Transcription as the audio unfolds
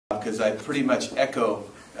because I pretty much echo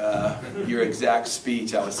your exact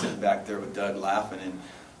speech. I was sitting back there with Doug laughing, and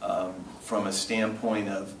from a standpoint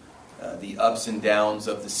of the ups and downs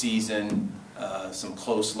of the season, some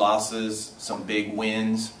close losses, some big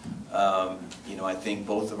wins, I think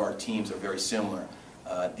both of our teams are very similar.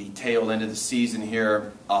 The tail end of the season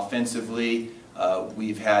here, offensively,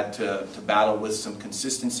 we've had to battle with some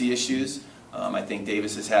consistency issues. I think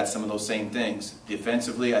Davis has had some of those same things.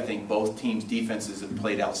 Defensively, I think both teams' defenses have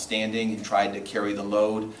played outstanding and tried to carry the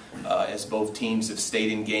load as both teams have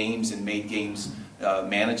stayed in games and made games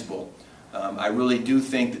manageable. I really do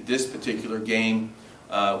think that this particular game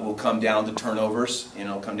will come down to turnovers, and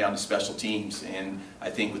it'll come down to special teams. And I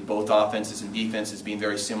think with both offenses and defenses being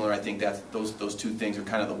very similar, I think that those two things are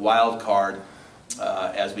kind of the wild card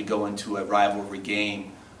as we go into a rivalry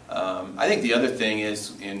game. I think the other thing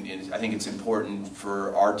is, I think it's important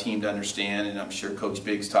for our team to understand, and I'm sure Coach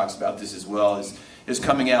Biggs talks about this as well, is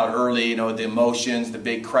coming out early, the emotions, the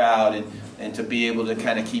big crowd, and to be able to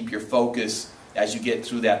kind of keep your focus as you get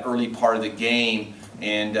through that early part of the game,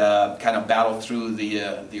 and kind of battle through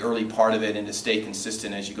the early part of it, and to stay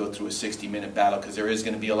consistent as you go through a 60-minute battle, because there is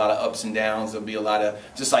going to be a lot of ups and downs. There'll be a lot of,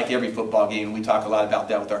 just like every football game, we talk a lot about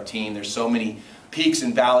that with our team. There's so many peaks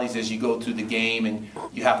and valleys as you go through the game, and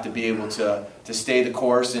you have to be able to stay the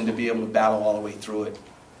course and to be able to battle all the way through it.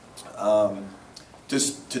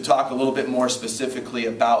 Just to talk a little bit more specifically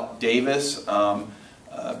about Davis,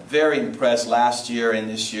 very impressed last year and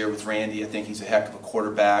this year with Randy. I think he's a heck of a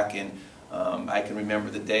quarterback, and I can remember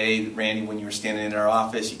the day, Randy, when you were standing in our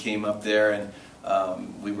office, you came up there,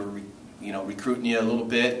 and we were recruiting you a little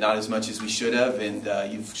bit, not as much as we should have,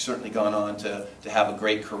 and you've certainly gone on to have a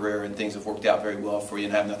great career, and things have worked out very well for you,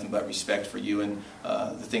 and I have nothing but respect for you and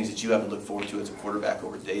the things that you have to look forward to as a quarterback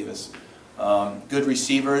over Davis. Good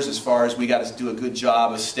receivers, as far as we got to do a good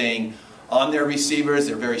job of staying on their receivers.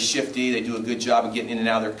 They're very shifty. They do a good job of getting in and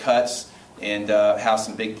out of their cuts, and have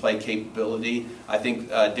some big play capability. I think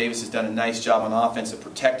Davis has done a nice job on offense of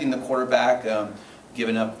protecting the quarterback,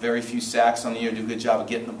 giving up very few sacks on the year, do a good job of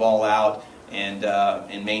getting the ball out and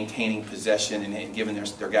maintaining possession and giving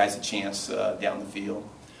their guys a chance down the field.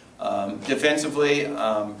 Defensively,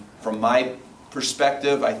 from my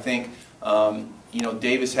perspective, I think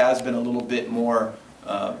Davis has been a little bit more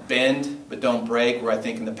bend but don't break, where I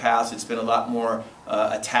think in the past it's been a lot more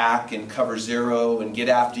attack and cover zero and get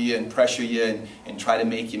after you and pressure you and try to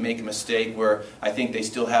make you make a mistake, where I think they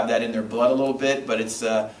still have that in their blood a little bit, but it's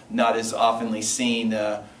not as oftenly seen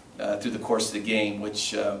through the course of the game,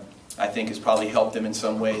 which I think has probably helped them in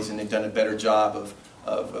some ways, and they've done a better job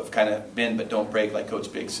of kind of bend but don't break, like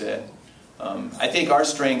Coach Biggs said. I think our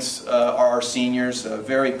strengths are our seniors.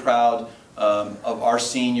 Very proud of our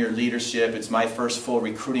senior leadership. It's my first full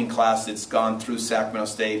recruiting class that's gone through Sacramento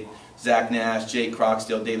State. Zach Nash, Jay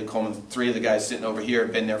Croxdale, David Coleman, three of the guys sitting over here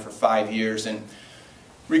have been there for 5 years. And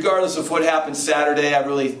regardless of what happens Saturday, I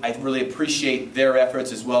really appreciate their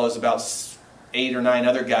efforts, as well as about 8 or 9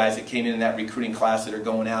 other guys that came in that recruiting class that are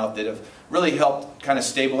going out, that have really helped kind of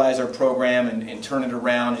stabilize our program and turn it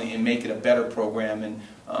around and make it a better program. And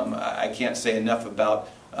I can't say enough about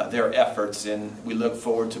their efforts, and we look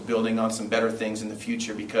forward to building on some better things in the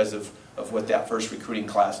future because of what that first recruiting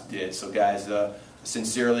class did. So guys,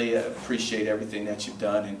 sincerely appreciate everything that you've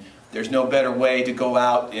done, and there's no better way to go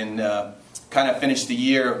out and kind of finish the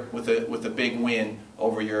year with a big win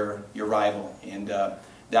over your rival. And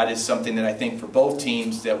that is something that I think for both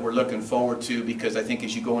teams that we're looking forward to, because I think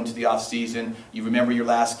as you go into the off season, you remember your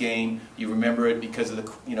last game, you remember it because of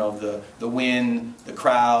the win, the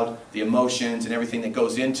crowd, the emotions, and everything that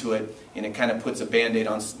goes into it, and it kind of puts a Band-Aid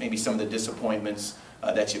on maybe some of the disappointments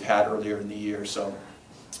that you've had earlier in the year. So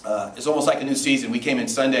it's almost like a new season. We came in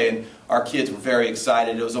Sunday and our kids were very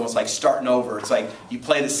excited. It was almost like starting over. It's like you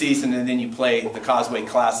play the season and then you play the Causeway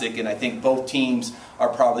Classic, and I think both teams are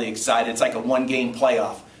probably excited. It's like a one-game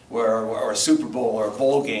playoff or a Super Bowl or a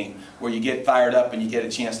bowl game where you get fired up and you get a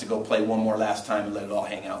chance to go play one more last time and let it all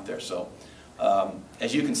hang out there. So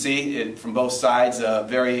as you can see from both sides,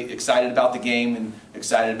 very excited about the game and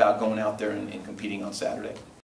excited about going out there and competing on Saturday.